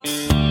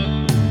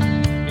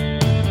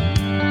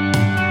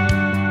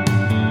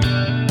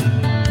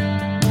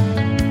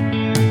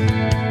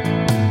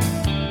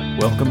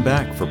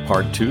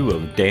part 2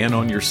 of Dan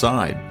on Your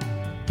Side.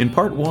 In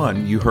part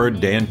 1, you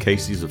heard Dan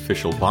Casey's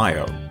official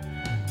bio.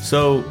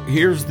 So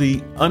here's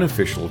the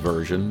unofficial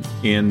version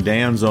in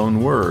Dan's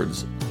own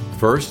words.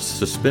 First,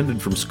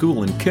 suspended from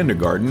school in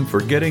kindergarten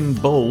for getting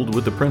bold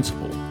with the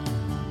principal.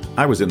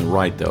 I was in the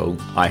right, though.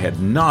 I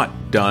had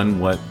not done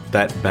what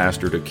that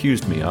bastard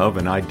accused me of,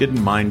 and I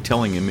didn't mind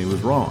telling him he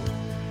was wrong.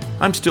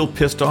 I'm still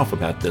pissed off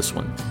about this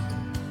one.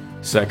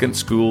 Second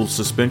school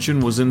suspension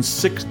was in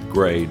 6th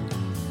grade.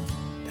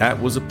 That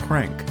was a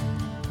prank.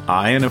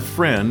 I and a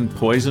friend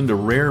poisoned a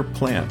rare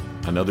plant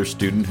another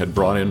student had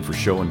brought in for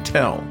show and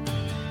tell,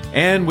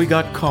 and we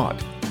got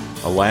caught.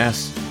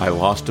 Alas, I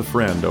lost a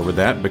friend over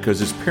that because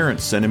his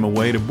parents sent him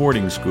away to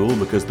boarding school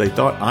because they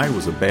thought I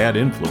was a bad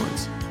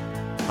influence.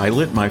 I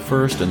lit my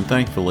first and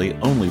thankfully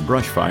only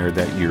brush fire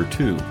that year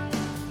too.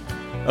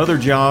 Other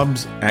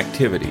jobs,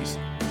 activities.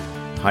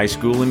 High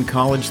school and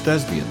college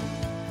thespian.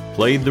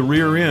 Played the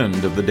rear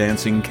end of the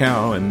Dancing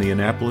Cow in the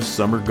Annapolis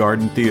Summer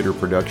Garden Theater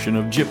production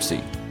of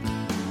Gypsy.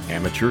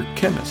 Amateur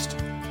chemist.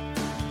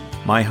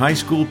 My high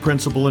school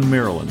principal in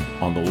Maryland,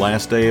 on the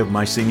last day of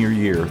my senior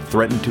year,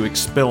 threatened to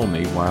expel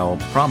me while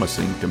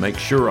promising to make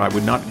sure I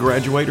would not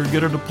graduate or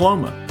get a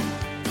diploma.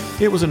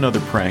 It was another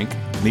prank.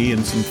 Me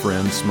and some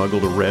friends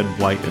smuggled a red,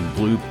 white, and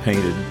blue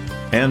painted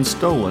and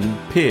stolen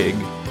pig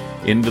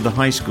into the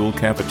high school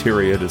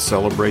cafeteria to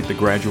celebrate the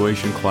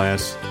graduation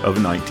class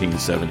of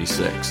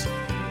 1976.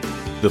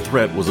 The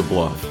threat was a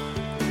bluff.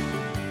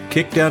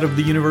 Kicked out of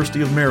the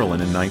University of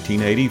Maryland in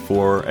 1980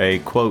 for a,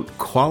 quote,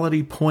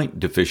 quality point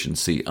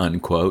deficiency,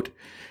 unquote,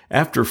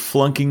 after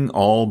flunking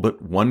all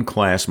but one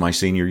class my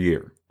senior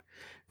year.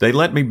 They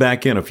let me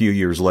back in a few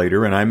years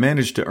later, and I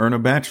managed to earn a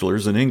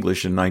bachelor's in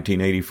English in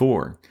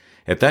 1984.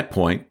 At that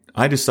point,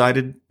 I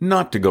decided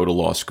not to go to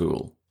law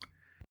school.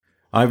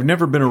 I've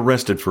never been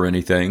arrested for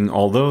anything,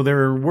 although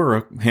there were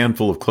a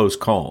handful of close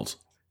calls.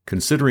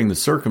 Considering the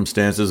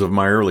circumstances of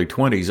my early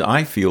 20s,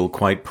 I feel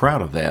quite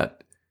proud of that.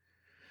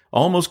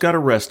 Almost got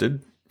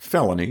arrested,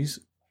 felonies,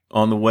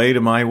 on the way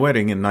to my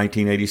wedding in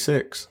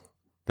 1986.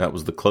 That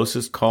was the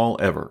closest call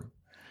ever.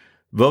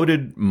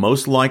 Voted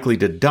most likely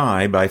to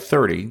die by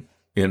 30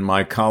 in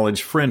my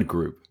college friend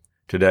group.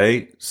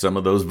 Today, some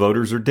of those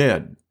voters are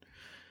dead.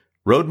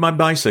 Rode my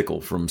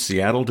bicycle from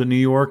Seattle to New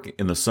York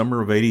in the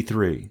summer of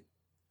 '83.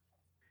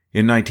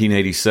 In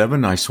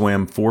 1987, I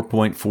swam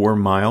 4.4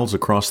 miles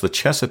across the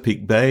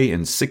Chesapeake Bay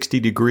in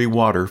 60-degree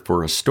water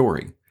for a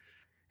story.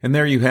 And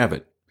there you have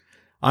it.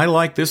 I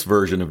like this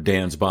version of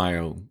Dan's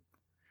bio.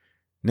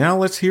 Now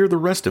let's hear the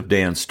rest of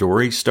Dan's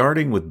story,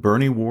 starting with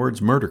Bernie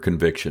Ward's murder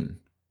conviction.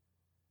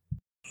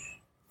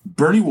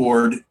 Bernie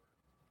Ward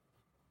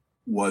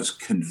was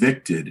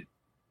convicted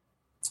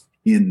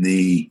in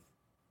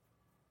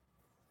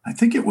I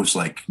think it was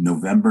like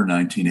November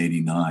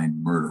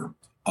 1989 murder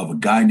of a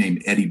guy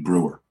named Eddie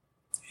Brewer.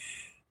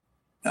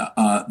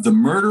 The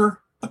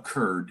murder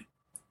occurred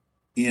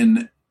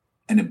in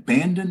an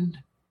abandoned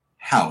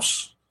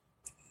house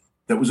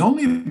that was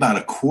only about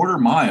a quarter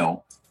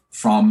mile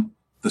from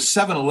the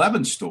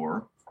 7-Eleven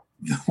store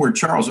where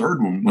Charles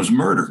Erdwin was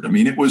murdered. I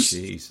mean, it was...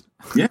 Jeez.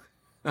 Yeah.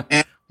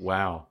 And,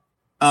 wow.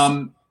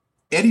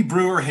 Eddie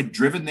Brewer had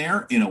driven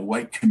there in a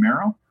white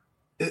Camaro.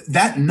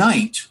 That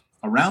night,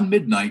 around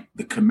midnight,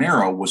 the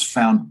Camaro was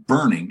found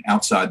burning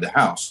outside the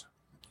house.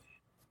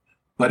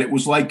 But it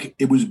was like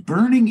it was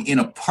burning in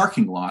a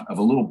parking lot of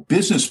a little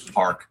business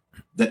park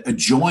that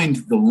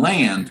adjoined the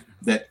land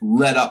that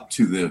led up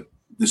to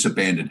this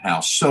abandoned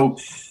house. So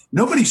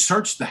nobody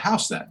searched the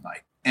house that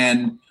night.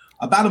 And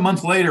about a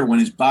month later, when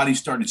his body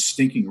started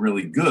stinking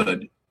really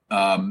good,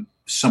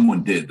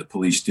 someone did, the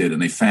police did, and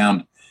they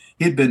found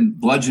he had been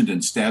bludgeoned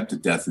and stabbed to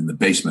death in the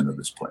basement of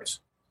this place.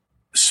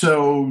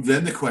 So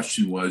then the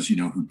question was,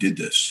 who did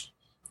this?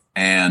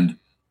 And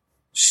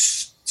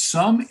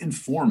some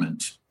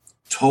informant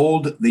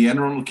told the Anne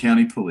Arundel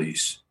County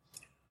Police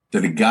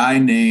that a guy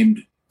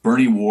named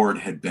Bernie Ward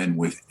had been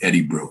with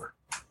Eddie Brewer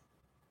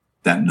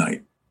that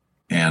night.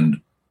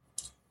 And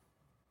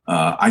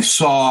I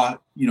saw,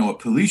 a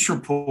police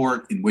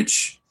report in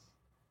which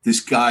this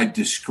guy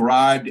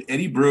described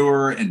Eddie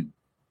Brewer and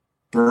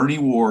Bernie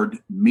Ward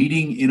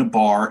meeting in a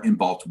bar in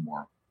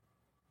Baltimore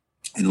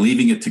and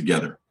leaving it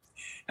together.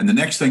 And the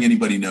next thing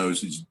anybody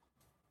knows is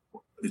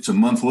it's a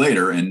month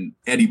later and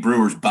Eddie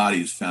Brewer's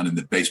body is found in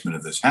the basement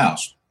of this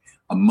house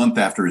a month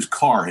after his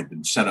car had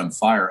been set on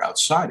fire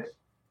outside it.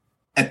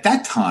 At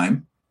that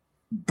time,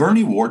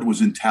 Bernie Ward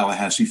was in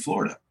Tallahassee,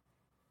 Florida.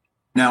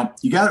 Now,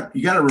 you got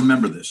to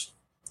remember this.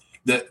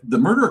 The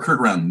murder occurred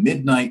around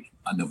midnight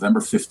on November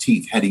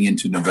 15th, heading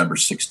into November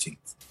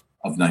 16th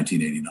of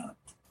 1989.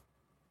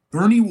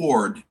 Bernie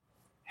Ward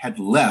had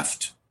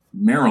left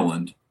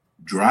Maryland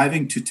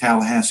driving to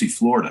Tallahassee,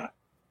 Florida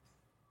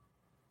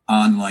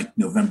on like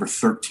November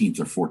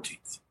 13th or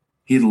 14th.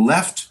 He had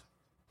left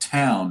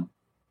town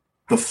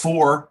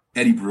before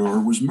Eddie Brewer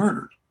was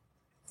murdered.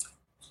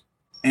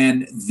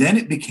 And then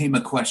it became a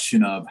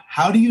question of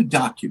how do you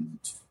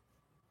document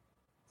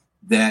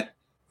that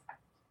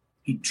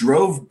he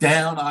drove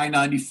down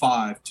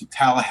I-95 to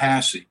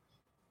Tallahassee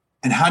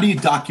And how do you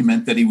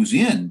document that he was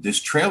in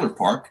this trailer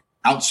park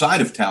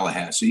outside of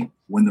Tallahassee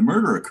when the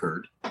murder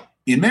occurred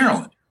in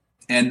Maryland?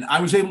 And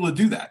I was able to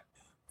do that.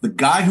 The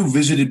guy who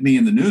visited me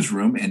in the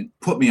newsroom and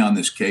put me on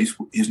this case,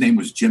 his name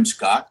was Jim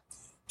Scott.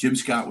 Jim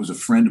Scott was a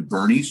friend of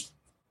Bernie's.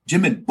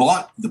 Jim had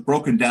bought the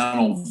broken down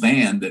old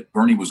van that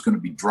Bernie was going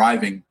to be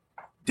driving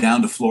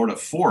down to Florida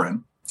for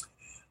him.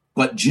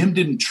 But Jim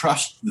didn't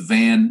trust the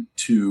van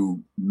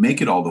to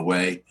make it all the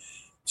way.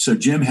 So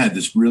Jim had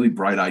this really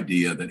bright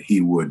idea that he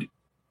would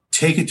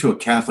take it to a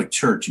Catholic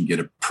church and get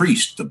a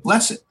priest to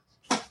bless it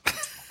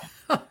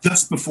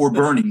just before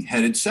Bernie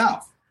headed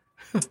south.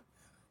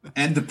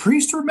 And the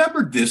priest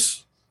remembered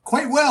this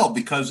quite well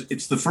because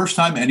it's the first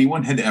time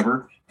anyone had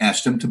ever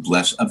asked him to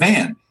bless a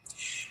van.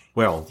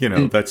 Well,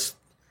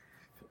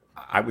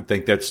 I would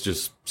think that's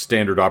just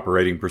standard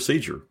operating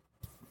procedure.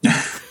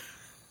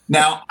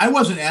 Now, I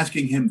wasn't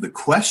asking him the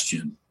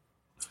question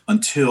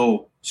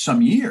until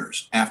some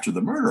years after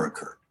the murder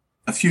occurred,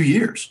 a few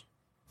years.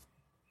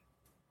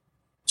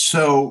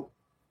 So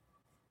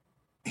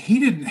he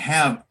didn't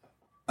have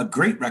a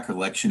great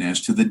recollection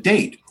as to the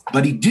date,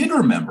 but he did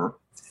remember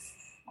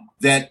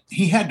that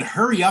he had to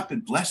hurry up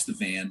and bless the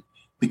van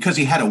because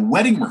he had a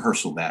wedding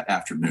rehearsal that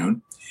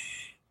afternoon.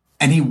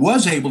 And he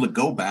was able to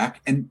go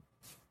back and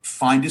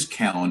find his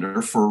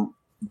calendar for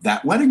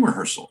that wedding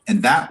rehearsal.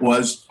 And that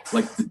was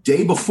like the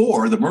day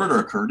before the murder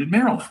occurred in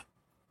Maryland.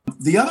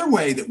 The other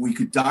way that we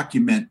could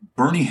document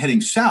Bernie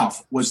heading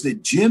south was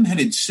that Jim had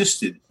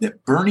insisted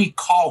that Bernie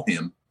call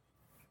him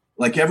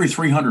like every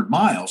 300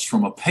 miles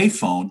from a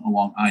payphone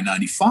along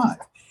I-95.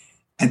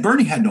 And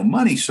Bernie had no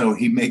money, so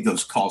he made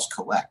those calls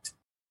collect.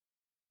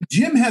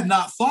 Jim had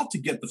not thought to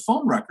get the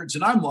phone records.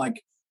 And I'm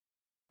like,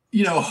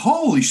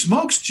 holy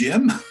smokes,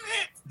 Jim,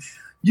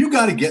 you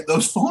got to get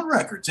those phone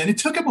records. And it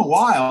took him a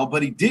while,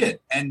 but he did.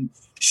 And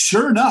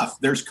sure enough,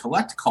 there's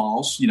collect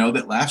calls,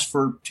 that last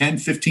for 10,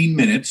 15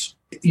 minutes.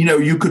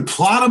 You could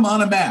plot them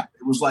on a map.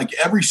 It was like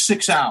every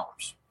 6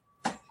 hours,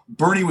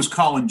 Bernie was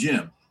calling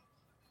Jim.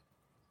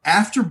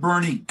 After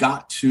Bernie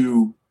got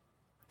to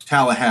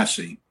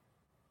Tallahassee,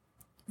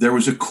 there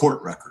was a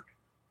court record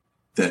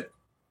that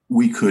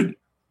we could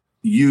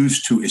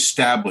use to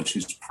establish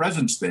his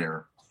presence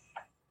there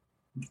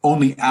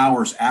only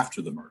hours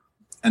after the murder.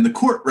 And the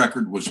court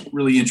record was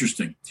really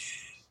interesting.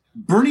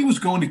 Bernie was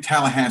going to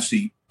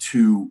Tallahassee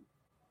to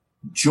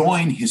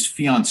join his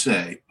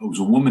fiancée. It was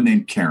a woman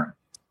named Karen.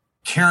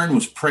 Karen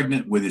was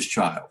pregnant with his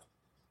child.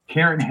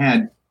 Karen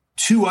had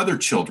 2 other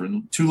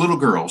children, 2 little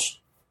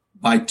girls,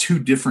 by 2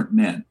 different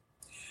men.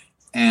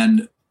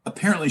 And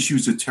apparently she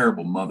was a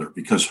terrible mother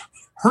because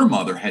her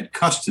mother had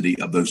custody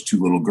of those 2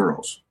 little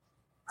girls.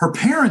 Her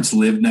parents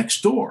lived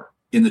next door,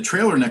 in the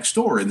trailer next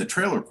door, in the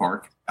trailer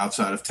park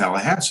outside of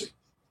Tallahassee.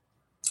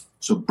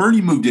 So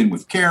Bernie moved in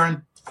with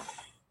Karen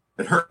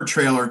at her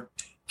trailer.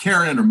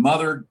 Karen and her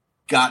mother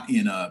got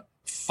in a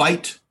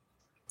fight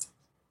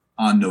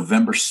on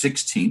November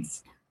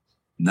 16th,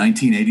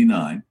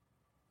 1989.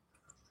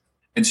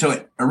 And so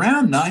at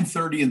around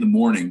 9:30 in the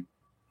morning,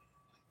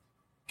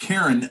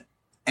 Karen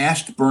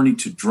asked Bernie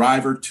to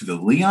drive her to the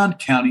Leon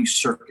County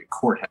Circuit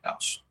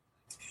Courthouse,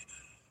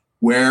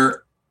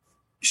 where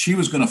she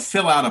was going to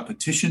fill out a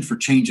petition for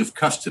change of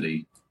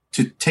custody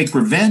to take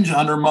revenge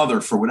on her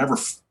mother for whatever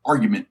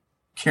argument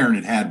Karen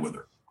had had with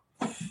her.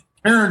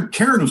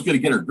 Karen was going to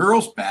get her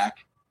girls back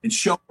and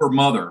show her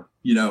mother,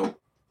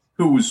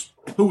 who was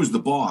the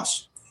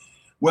boss.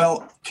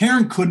 Well,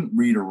 Karen couldn't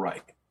read or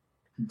write.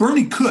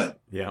 Bernie could.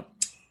 Yeah.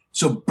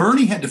 So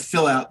Bernie had to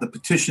fill out the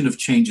petition of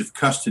change of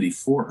custody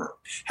for her.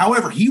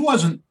 However, he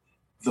wasn't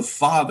the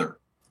father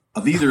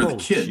of either of the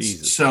kids.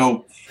 Jesus.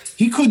 So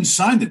he couldn't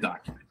sign the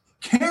document.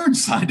 Karen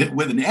signed it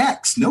with an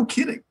X, no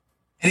kidding.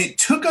 And it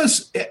took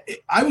us,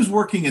 I was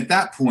working at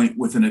that point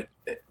with an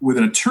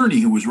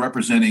attorney who was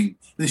representing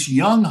this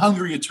young,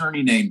 hungry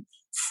attorney named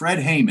Fred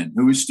Heyman,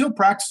 who is still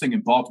practicing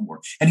in Baltimore.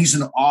 And he's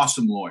an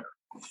awesome lawyer.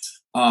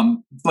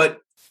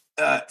 But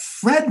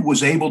Fred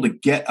was able to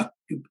get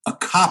a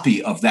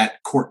copy of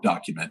that court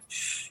document.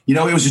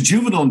 It was a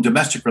juvenile and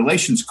domestic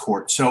relations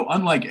court. So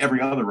unlike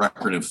every other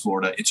record in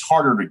Florida, it's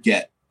harder to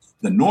get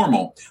than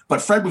normal.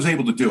 But Fred was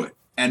able to do it.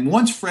 And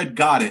once Fred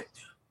got it,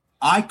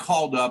 I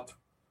called up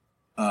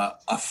a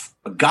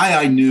guy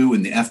I knew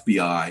in the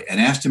FBI and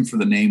asked him for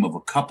the name of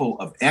a couple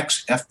of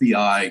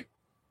ex-FBI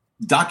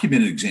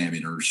document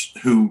examiners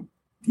who,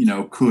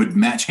 could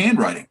match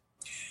handwriting.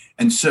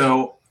 And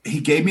so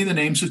he gave me the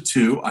names of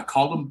 2. I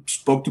called them,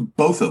 spoke to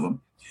both of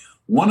them.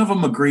 One of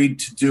them agreed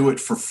to do it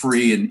for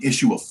free and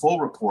issue a full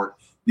report.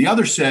 The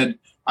other said,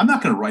 I'm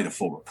not going to write a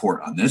full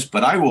report on this,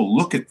 but I will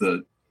look at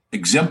the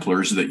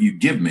exemplars that you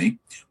give me,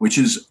 which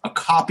is a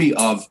copy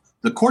of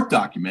the court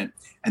document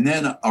and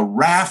then a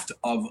raft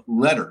of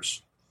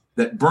letters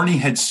that Bernie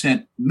had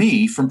sent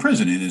me from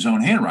prison in his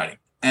own handwriting.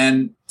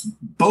 And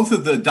both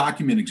of the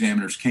document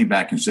examiners came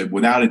back and said,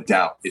 without a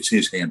doubt, it's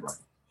his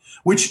handwriting,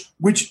 which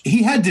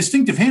he had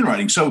distinctive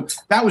handwriting. So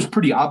that was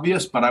pretty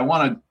obvious, but I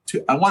wanted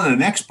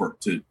an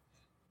expert to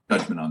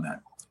judgment on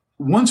that.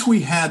 Once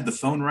we had the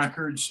phone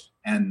records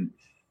and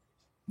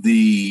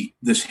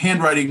this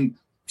handwriting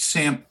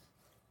samples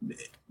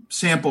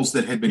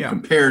that had been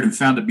compared and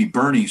found to be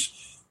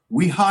Bernie's,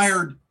 we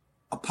hired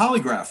a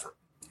polygrapher,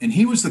 and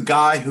he was the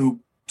guy who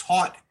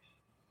taught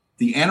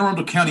the Anne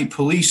Arundel County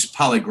Police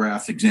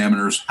polygraph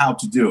examiners how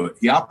to do it.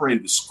 He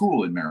operated a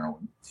school in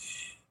Maryland.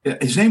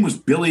 His name was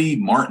Billy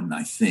Martin,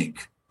 I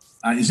think.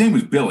 His name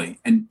was Billy.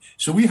 And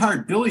so we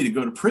hired Billy to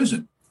go to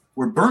prison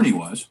where Bernie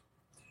was.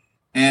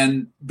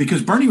 And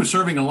because Bernie was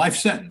serving a life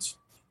sentence,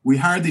 we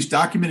hired these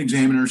document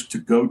examiners to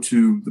go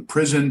to the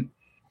prison.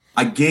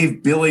 I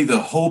gave Billy the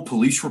whole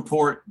police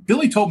report.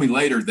 Billy told me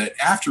later that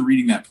after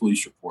reading that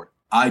police report,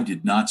 I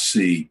did not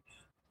see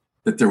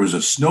that there was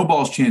a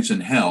snowball's chance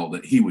in hell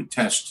that he would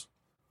test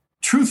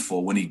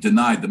truthful when he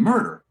denied the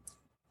murder.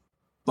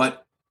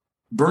 But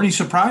Bernie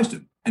surprised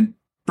him. And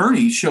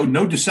Bernie showed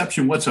no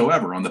deception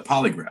whatsoever on the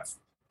polygraph.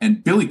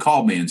 And Billy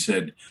called me and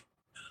said,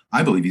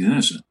 I believe he's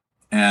innocent.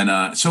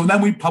 And so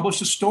then we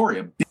published a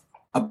story,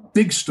 a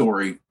big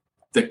story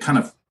that kind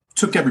of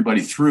took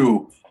everybody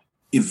through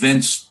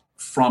events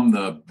from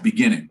the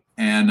beginning.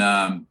 And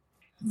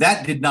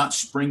that did not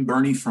spring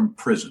Bernie from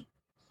prison.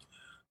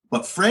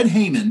 But Fred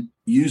Heyman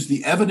used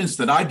the evidence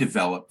that I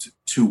developed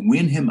to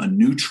win him a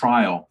new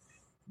trial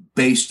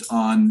based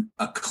on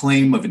a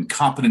claim of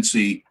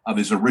incompetency of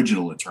his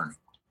original attorney,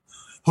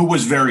 who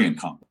was very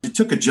incompetent. It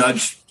took a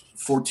judge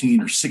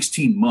 14 or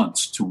 16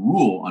 months to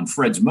rule on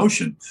Fred's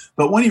motion.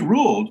 But when he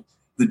ruled,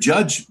 the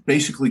judge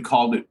basically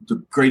called it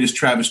the greatest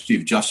travesty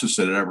of justice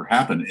that had ever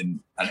happened in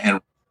a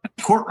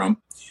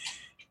courtroom.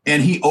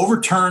 And he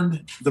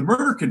overturned the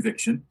murder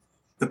conviction.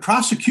 The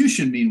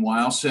prosecution,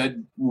 meanwhile,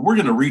 said, well, we're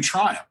going to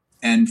retry him.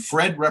 And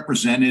Fred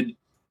represented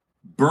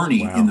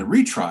Bernie in the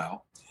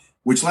retrial,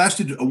 which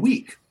lasted a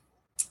week.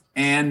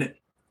 And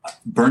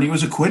Bernie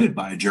was acquitted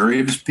by a jury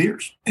of his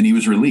peers, and he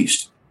was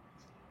released.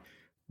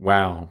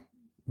 Wow.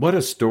 What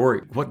a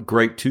story. What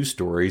great two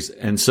stories.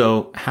 And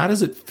so how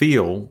does it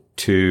feel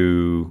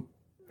to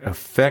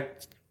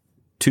affect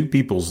two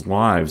people's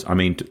lives? I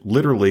mean,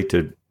 literally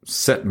to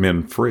set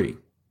men free.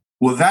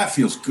 Well, that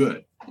feels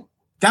good.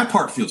 That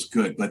part feels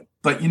good.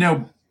 But you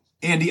know,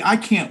 Andy, I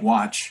can't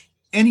watch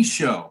any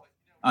show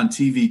on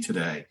TV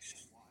today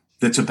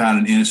that's about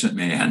an innocent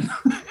man.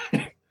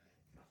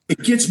 It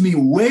gets me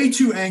way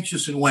too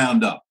anxious and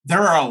wound up.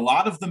 There are a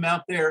lot of them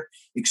out there.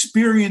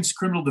 Experienced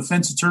criminal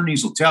defense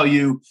attorneys will tell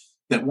you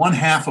that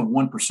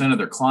 0.5% of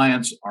their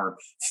clients are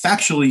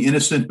factually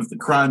innocent of the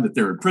crime that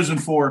they're in prison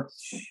for.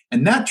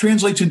 And that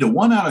translates into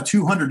 1 out of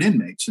 200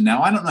 inmates. And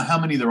now I don't know how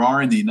many there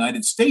are in the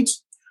United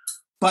States,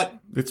 but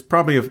it's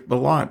probably a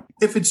lot.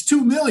 If it's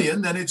 2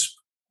 million, then it's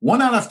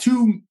 1 out of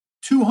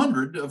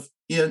 200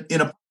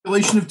 in a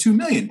population of 2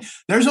 million.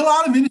 There's a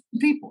lot of innocent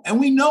people. And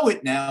we know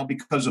it now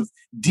because of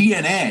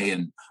DNA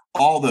and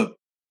all the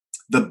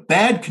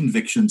bad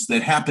convictions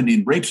that happened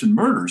in rapes and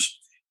murders,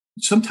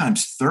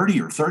 sometimes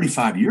 30 or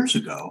 35 years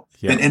ago,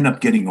 that end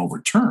up getting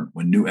overturned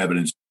when new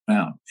evidence is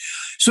found.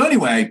 So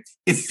anyway,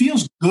 it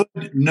feels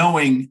good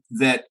knowing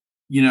that,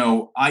 you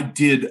know, I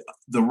did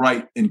the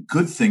right and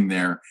good thing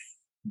there,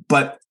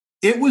 but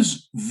it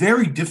was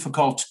very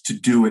difficult to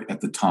do it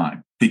at the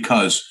time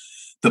because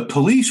the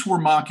police were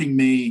mocking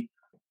me.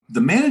 The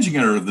managing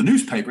editor of the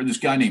newspaper, this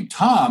guy named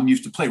Tom,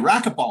 used to play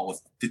racquetball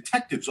with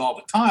detectives all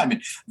the time.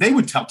 And they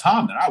would tell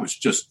Tom that I was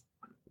just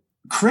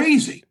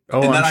crazy.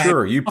 Oh, I'm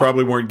sure. You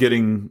probably weren't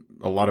getting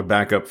a lot of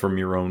backup from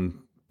your own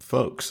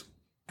folks.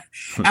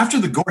 After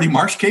the Gordy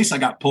Marsh case, I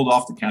got pulled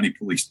off the county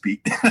police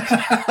beat.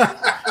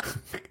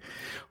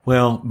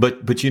 Well,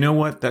 but you know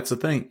what? That's the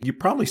thing. You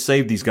probably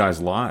saved these guys'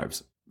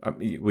 lives. I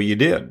mean, well, you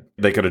did.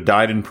 They could have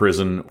died in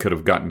prison, could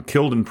have gotten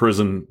killed in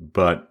prison,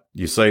 but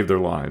you saved their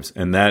lives.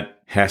 And that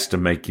has to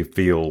make you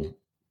feel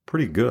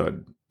pretty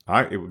good.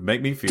 It would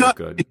make me feel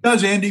good. It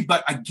does, Andy,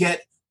 but I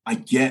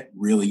get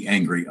really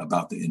angry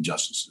about the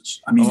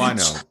injustices. I mean, I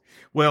know.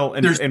 Well,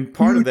 and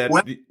part of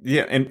that,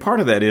 and part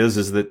of that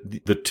is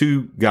that the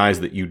two guys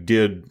that you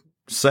did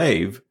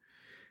save,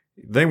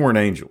 they weren't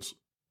angels.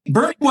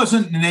 Bernie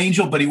wasn't an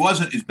angel, but he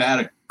wasn't as bad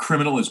a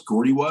criminal as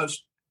Gordy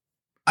was.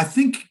 I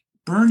think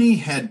Bernie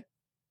had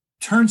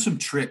turned some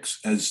tricks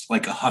as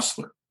like a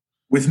hustler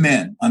with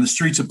men on the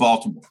streets of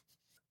Baltimore.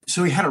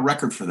 So he had a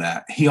record for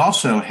that. He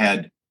also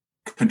had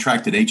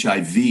contracted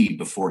HIV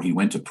before he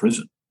went to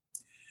prison.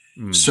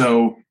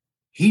 So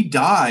he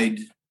died,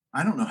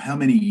 I don't know how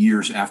many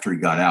years after he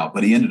got out,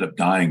 but he ended up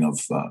dying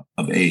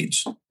of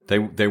AIDS.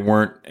 They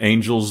weren't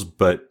angels,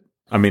 but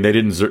I mean, they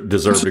didn't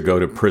deserve to go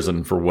to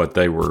prison for what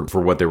they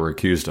were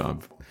accused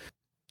of.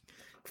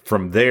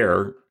 From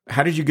there,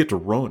 how did you get to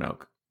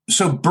Roanoke?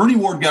 So Bernie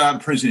Ward got out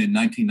of prison in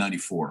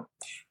 1994.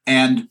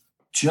 And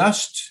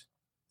just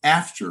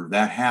after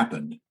that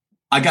happened,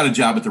 I got a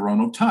job at the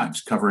Roanoke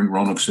Times covering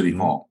Roanoke City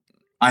Hall.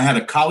 I had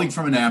a colleague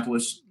from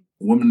Annapolis,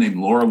 a woman named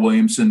Laura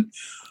Williamson,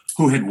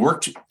 who had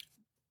worked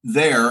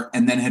there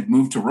and then had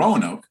moved to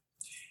Roanoke.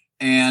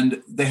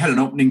 And they had an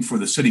opening for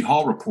the City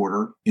Hall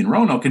reporter in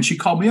Roanoke. And she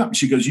called me up and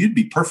she goes, you'd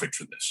be perfect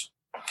for this.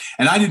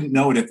 And I didn't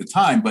know it at the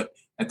time, but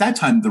at that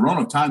time, the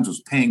Roanoke Times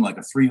was paying like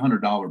a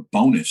 $300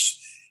 bonus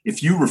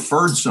if you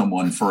referred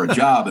someone for a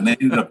job and they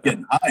ended up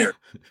getting hired,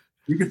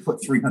 you could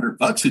put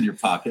 $300 in your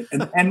pocket.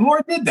 And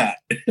Laura did that.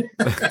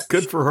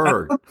 Good for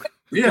her.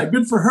 Yeah,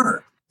 good for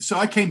her. So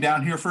I came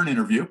down here for an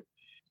interview.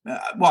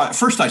 Well, at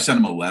first I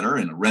sent them a letter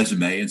and a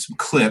resume and some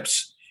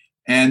clips.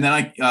 And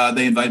then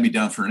they invited me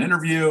down for an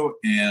interview.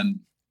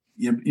 And,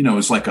 it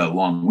was like a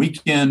long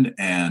weekend.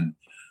 And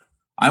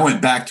I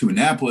went back to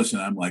Annapolis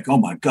and I'm like, oh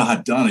my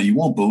God, Donna, you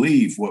won't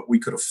believe what we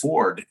could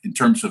afford in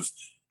terms of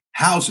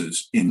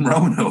houses in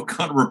Roanoke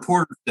on a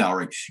reporter's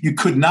salary. You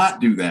could not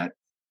do that.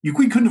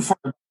 We couldn't afford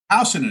a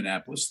house in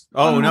Annapolis.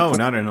 Oh no,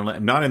 not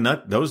in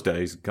those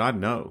days. God,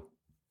 no.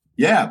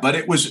 Yeah, but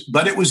it was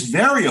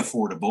very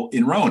affordable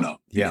in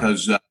Roanoke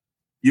because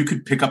you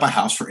could pick up a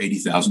house for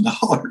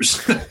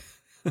 $80,000.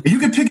 You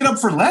could pick it up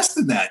for less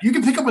than that. You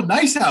could pick up a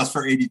nice house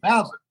for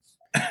 $80,000.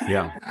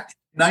 Yeah,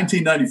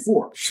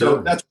 1994.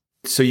 Sure.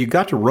 So you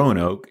got to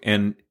Roanoke,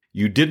 and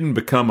you didn't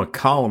become a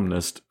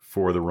columnist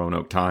for the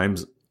Roanoke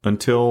Times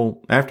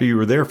until after you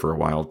were there for a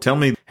while. Tell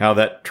me how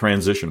that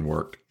transition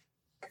worked.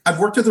 I've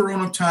worked at the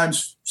Roanoke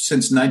Times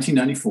since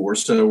 1994,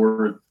 so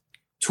we're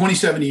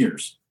 27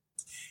 years.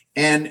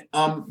 And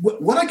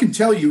what I can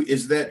tell you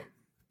is that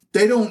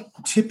they don't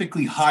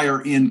typically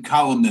hire in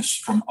columnists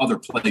from other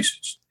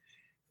places.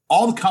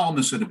 All the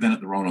columnists that have been at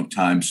the Roanoke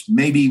Times,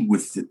 maybe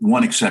with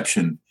one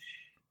exception,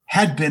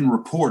 had been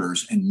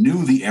reporters and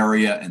knew the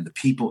area and the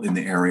people in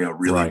the area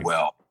really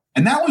well.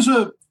 And that was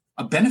a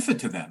benefit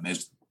to them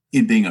as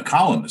in being a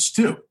columnist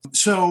too.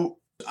 So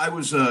I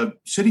was a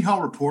City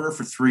Hall reporter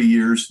for 3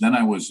 years. Then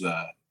I was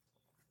a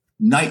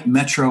night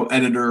Metro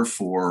editor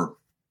for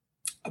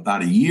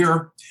about a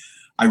year.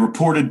 I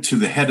reported to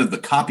the head of the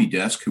copy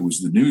desk, who was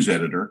the news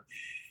editor.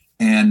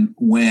 And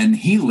when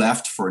he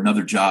left for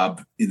another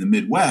job in the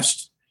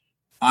Midwest,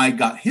 I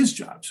got his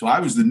job. So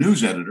I was the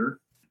news editor.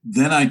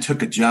 Then I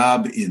took a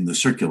job in the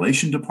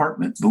circulation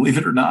department, believe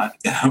it or not.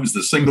 I was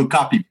the single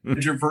copy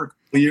manager for a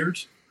couple of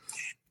years.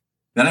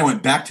 Then I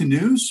went back to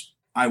news.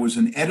 I was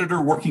an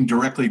editor working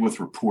directly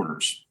with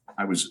reporters.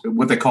 I was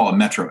what they call a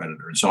Metro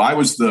editor. And so I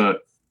was the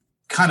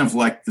kind of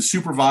like the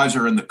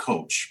supervisor and the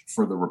coach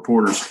for the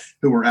reporters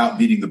who were out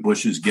beating the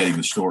bushes, getting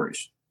the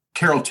stories.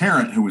 Carol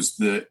Tarrant, who was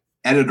the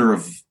editor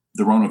of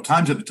the Roanoke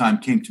Times at the time,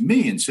 came to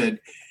me and said,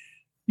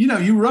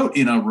 you wrote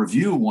in a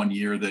review one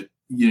year that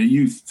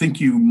you think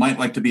you might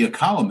like to be a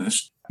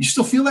columnist. You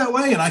still feel that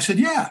way? And I said,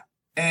 yeah.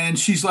 And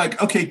she's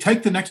like, okay,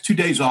 take the next 2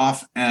 days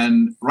off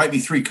and write me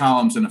 3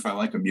 columns. And if I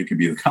like them, you can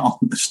be the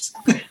columnist.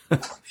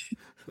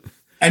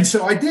 And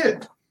so I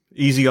did.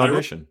 Easy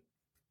audition.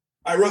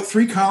 I wrote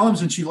 3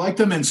 columns and she liked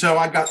them. And so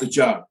I got the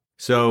job.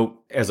 So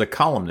as a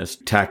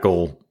columnist,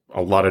 tackle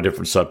a lot of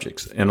different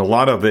subjects. And a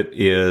lot of it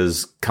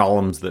is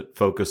columns that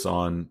focus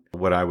on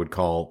what I would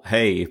call,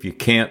 hey, if you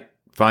can't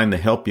find the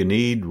help you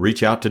need,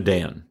 reach out to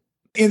Dan.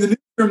 In the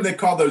newsroom, they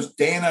call those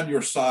Dan on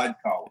your side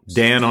columns.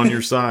 Dan on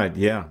your side,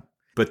 yeah.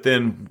 But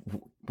then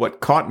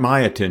what caught my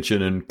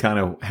attention and kind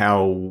of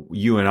how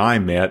you and I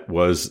met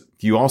was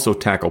you also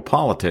tackle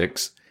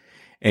politics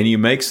and you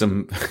make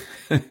some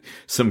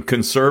some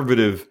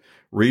conservative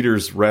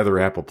readers rather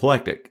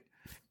apoplectic.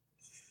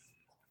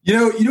 You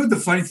know what the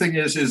funny thing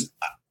is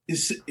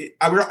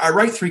I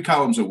write 3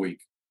 columns a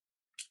week.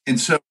 And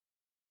so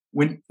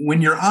when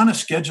you're on a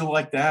schedule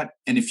like that,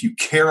 and if you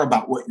care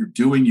about what you're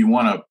doing, you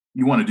want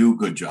to do a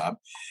good job,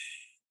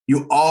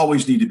 you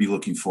always need to be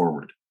looking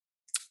forward.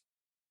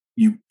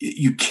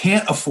 You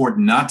can't afford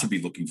not to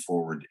be looking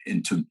forward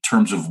into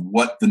terms of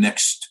what the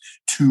next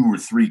 2 or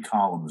 3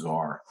 columns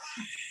are.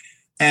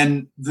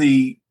 And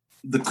the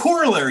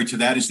corollary to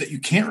that is that you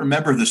can't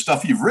remember the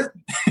stuff you've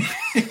written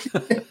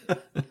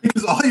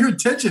because all your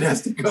attention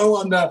has to go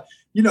on the,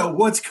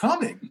 what's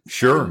coming.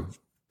 Sure.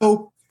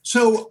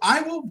 So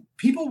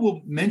people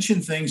will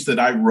mention things that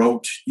I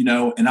wrote,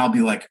 and I'll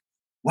be like,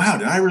 wow,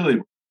 did I really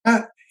write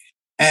that?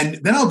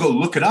 And then I'll go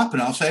look it up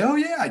and I'll say, oh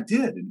yeah, I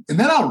did. And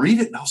then I'll read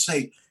it and I'll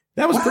say,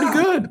 that was pretty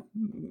good.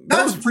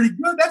 That was pretty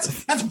good.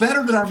 That's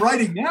better than I'm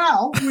writing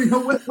now.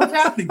 What's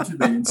happening to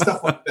me and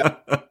stuff like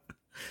that.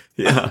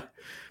 Yeah.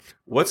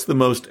 What's the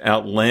most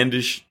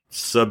outlandish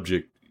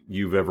subject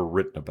you've ever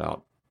written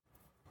about?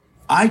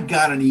 I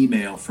got an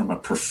email from a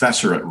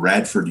professor at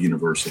Radford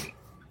University.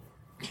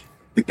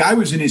 The guy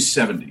was in his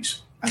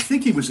 70s. I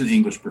think he was an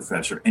English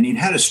professor, and he'd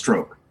had a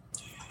stroke.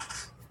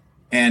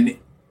 And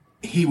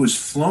he was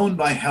flown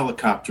by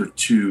helicopter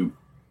to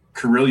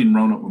Carilion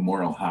Roanoke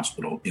Memorial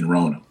Hospital in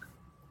Roanoke.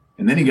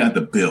 And then he got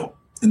the bill.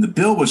 And the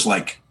bill was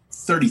like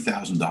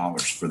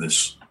 $30,000 for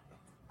this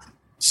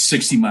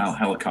 60-mile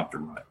helicopter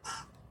ride.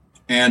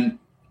 And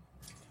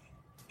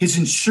his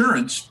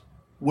insurance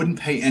wouldn't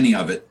pay any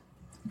of it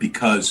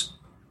because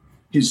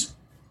his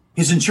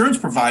insurance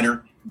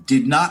provider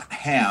did not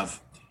have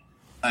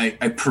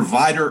a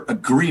provider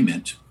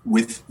agreement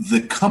with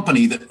the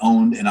company that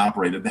owned and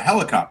operated the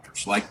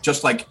helicopters.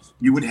 Just like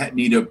you would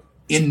need a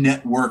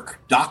in-network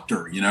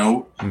doctor,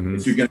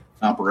 if you're getting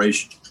an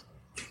operation.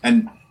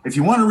 And if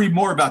you want to read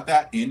more about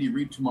that, Andy,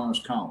 read tomorrow's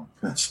column.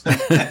 That's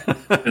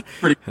a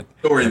pretty good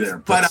story there.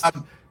 But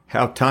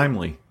how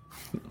timely.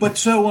 But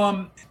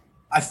so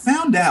I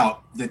found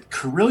out that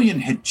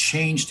Carillion had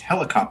changed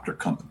helicopter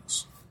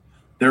companies.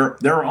 There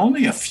are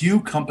only a few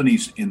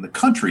companies in the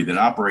country that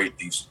operate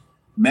these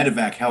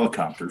medevac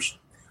helicopters.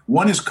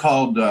 One is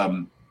called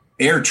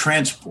Air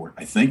Transport,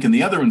 I think, and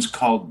the other one's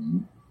called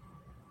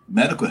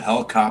Medical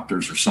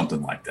Helicopters or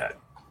something like that.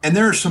 And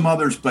there are some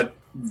others, but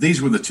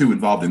these were the two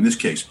involved in this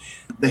case.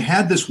 They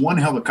had this one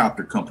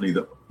helicopter company,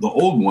 the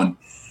old one,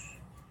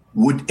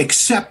 would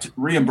accept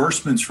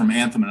reimbursements from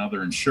Anthem and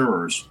other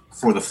insurers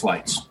for the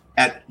flights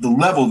at the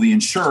level the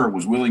insurer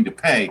was willing to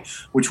pay,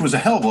 which was a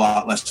hell of a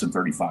lot less than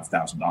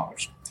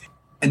 $35,000.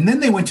 And then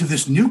they went to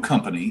this new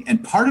company,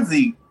 and part of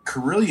the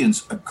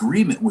Carillion's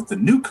agreement with the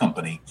new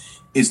company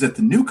is that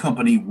the new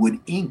company would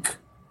ink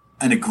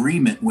an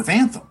agreement with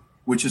Anthem,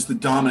 which is the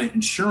dominant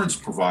insurance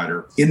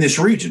provider in this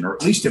region, or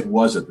at least it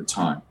was at the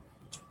time.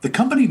 The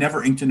company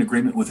never inked an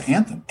agreement with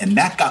Anthem, and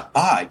that got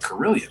by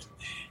Carillion.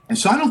 And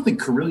so I don't think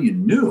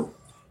Carillion knew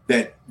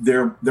that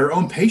their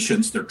own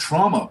patients, their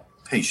trauma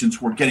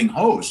patients, were getting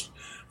hosed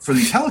for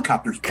these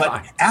helicopters.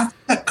 But after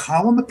that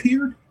column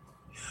appeared,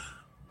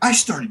 I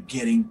started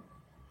getting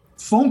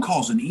phone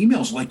calls and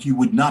emails like you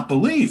would not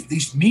believe.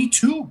 These Me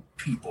Too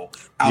people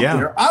out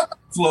there. I got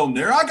flown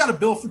there. I got a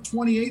bill for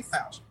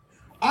 $28,000.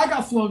 I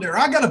got flown there.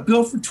 I got a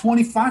bill for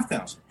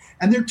 $25,000.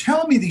 And they're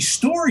telling me these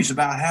stories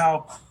about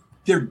how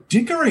they're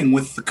dickering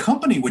with the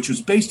company, which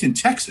was based in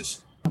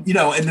Texas. You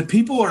know, and the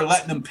people are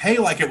letting them pay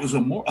like it was a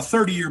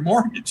 30-year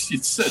mortgage.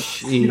 It said,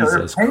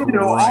 they're paying it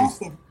off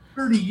for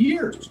 30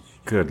 years.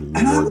 Good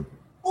Lord. Lord.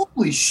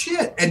 Holy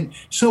shit. And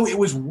so it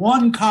was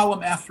one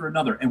column after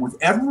another. And with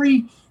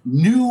every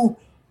new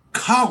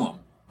column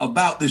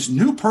about this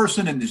new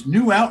person and this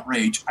new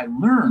outrage, I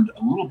learned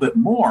a little bit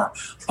more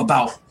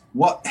about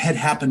what had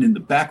happened in the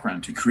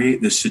background to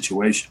create this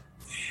situation.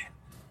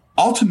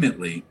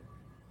 Ultimately,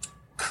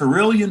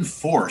 Carillion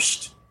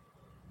forced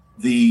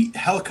the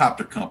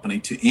helicopter company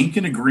to ink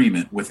an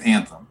agreement with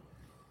Anthem,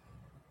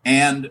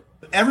 and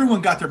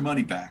everyone got their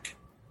money back,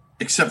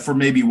 except for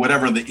maybe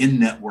whatever the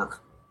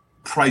in-network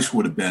price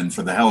would have been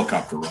for the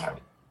helicopter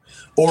ride,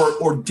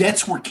 or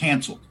debts were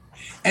canceled.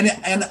 And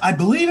I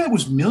believe it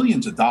was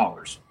millions of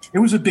dollars. It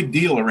was a big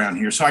deal around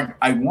here. So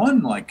I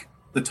won like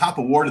the top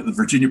award at the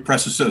Virginia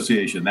Press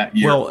Association that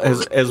year. Well,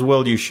 as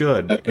well you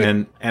should.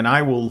 And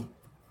I will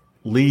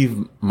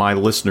leave my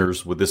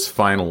listeners with this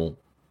final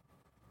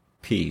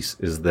piece,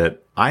 is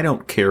that I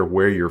don't care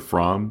where you're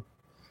from.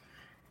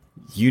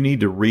 You need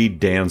to read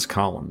Dan's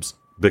columns,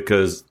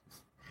 because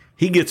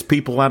he gets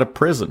people out of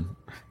prison.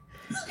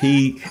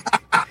 He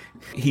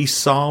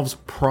solves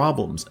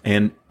problems.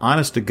 And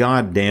honest to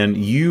God, Dan,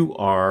 you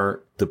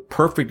are the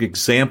perfect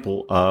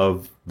example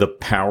of the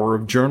power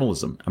of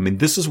journalism. I mean,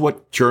 this is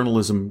what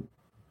journalism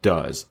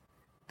does,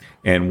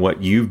 and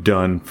what you've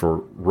done for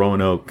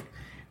Roanoke,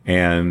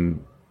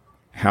 and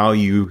how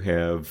you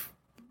have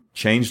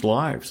changed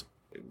lives.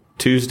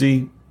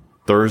 Tuesday,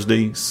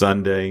 Thursday,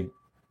 Sunday,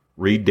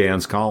 read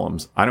Dan's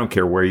columns. I don't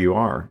care where you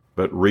are,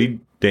 but read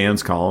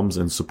Dan's columns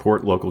and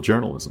support local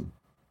journalism.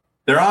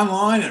 They're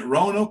online at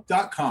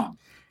roanoke.com.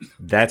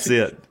 That's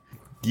it.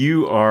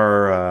 You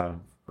are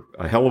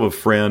a hell of a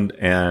friend,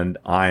 and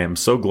I am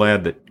so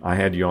glad that I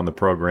had you on the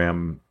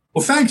program.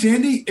 Well, thanks,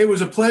 Andy. It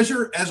was a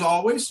pleasure, as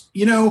always.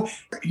 You know,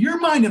 your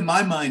mind and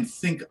my mind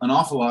think an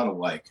awful lot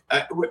alike.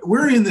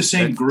 We're in the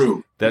same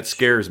group. That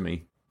scares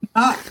me.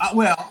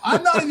 Well,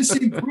 I'm not in the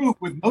same group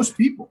with most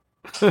people,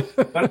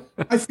 but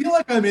I feel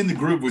like I'm in the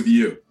group with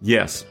you.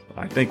 Yes,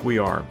 I think we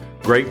are.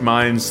 Great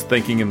minds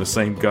thinking in the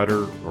same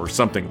gutter, or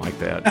something like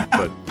that.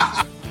 But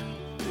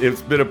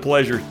it's been a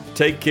pleasure.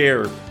 Take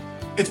care.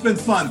 It's been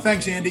fun.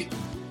 Thanks, Andy.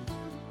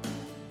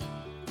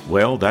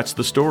 Well, that's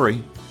the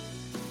story.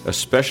 A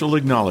special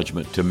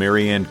acknowledgement to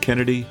Mary Ann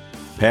Kennedy,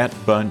 Pat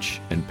Bunch,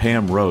 and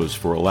Pam Rose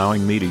for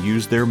allowing me to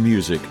use their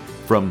music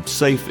from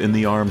Safe in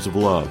the Arms of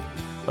Love,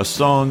 a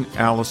song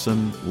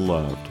Allison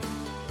loved.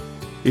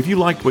 If you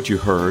liked what you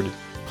heard,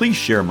 please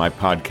share my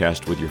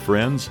podcast with your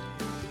friends.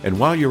 And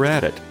while you're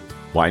at it,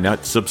 why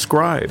not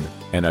subscribe?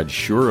 And I'd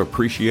sure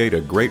appreciate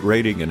a great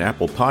rating in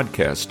Apple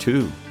Podcasts,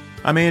 too.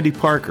 I'm Andy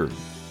Parker,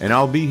 and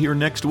I'll be here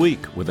next week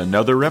with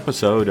another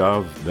episode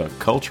of The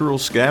Cultural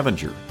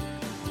Scavenger.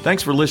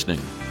 Thanks for listening.